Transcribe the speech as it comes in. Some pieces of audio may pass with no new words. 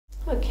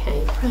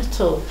Okay,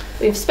 Prattle,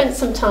 we've spent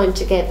some time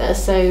together,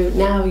 so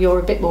now you're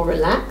a bit more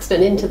relaxed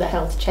and into the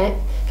health check.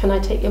 Can I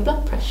take your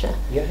blood pressure?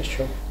 Yeah,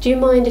 sure. Do you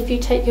mind if you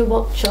take your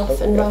watch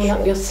off and roll sure.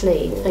 up your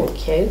sleeve?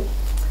 Thank you.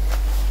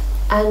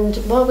 And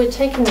while we're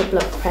taking the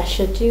blood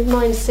pressure, do you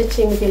mind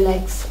sitting with your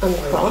legs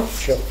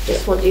uncrossed? Sure.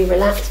 Just want you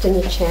relaxed in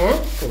the chair.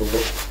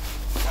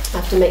 Mm-hmm. I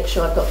have to make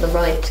sure I've got the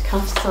right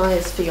cuff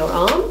size for your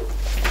arm.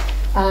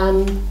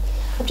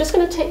 I'm just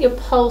going to take your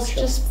pulse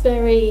just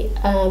very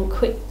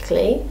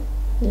quickly.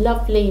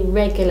 Lovely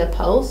regular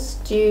pulse.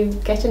 Do you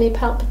get any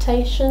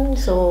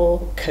palpitations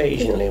or?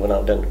 Occasionally when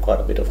I've done quite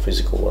a bit of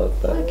physical work.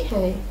 But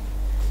okay,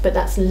 but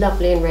that's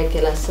lovely and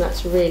regular, so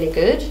that's really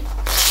good.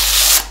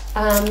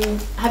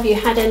 Have you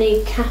had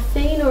any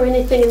caffeine or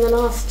anything in the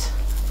last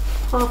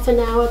half an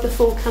hour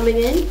before coming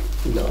in?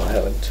 No, I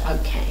haven't.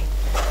 Okay,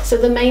 so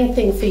the main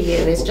thing for you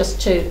is just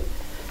to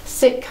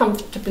sit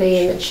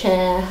comfortably in the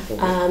chair.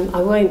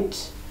 I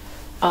won't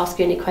ask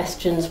you any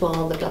questions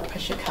while the blood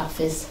pressure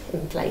cuff is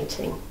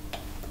inflating.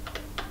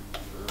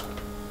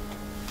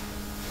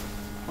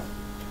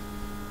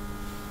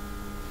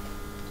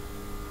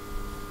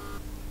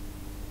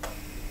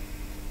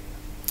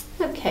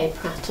 Okay,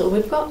 Prattle,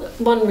 we've got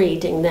one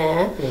reading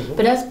there,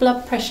 but as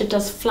blood pressure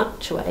does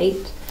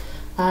fluctuate,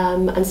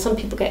 and some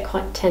people get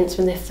quite tense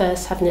when they're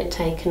first having it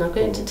taken, I'm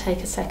going to take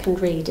a second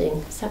reading.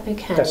 Is that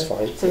okay? That's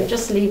fine. So we'll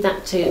just leave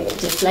that to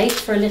deflate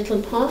for a little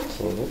part,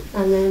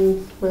 and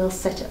then we'll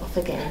set it off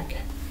again. Okay.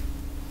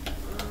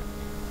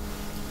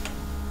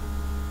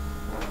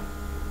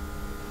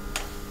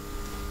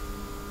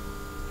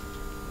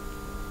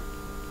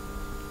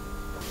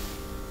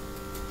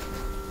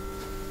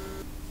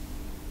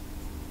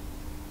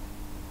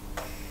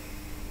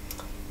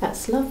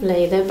 That's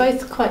lovely. They're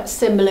both quite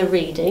similar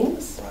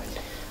readings. Right.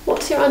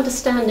 What's your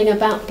understanding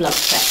about blood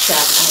pressure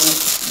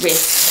and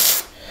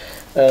risk?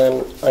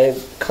 I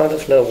kind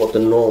of know what the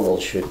normal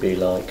should be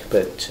like,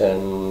 but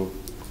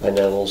I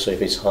know also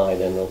if it's high,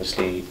 then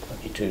obviously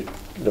I need to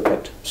look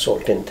at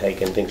salt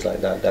intake and things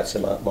like that. That's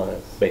about my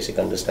basic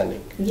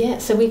understanding. Yeah,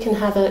 so we can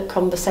have a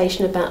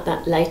conversation about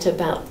that later,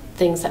 about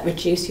things that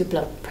reduce your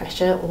blood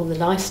pressure or the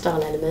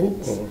lifestyle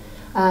elements.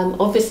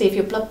 Obviously, if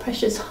your blood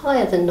pressure is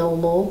higher than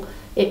normal,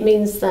 it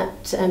means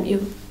that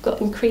you've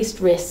got increased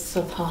risks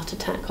of heart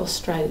attack or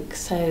stroke,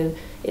 so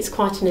it's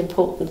quite an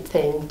important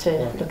thing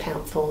to look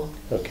out for.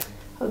 Okay.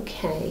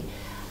 Okay,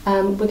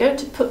 we're going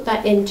to put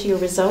that into your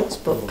results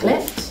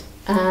booklet,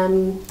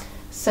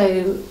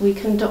 so we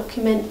can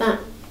document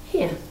that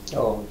here.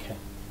 Oh, okay.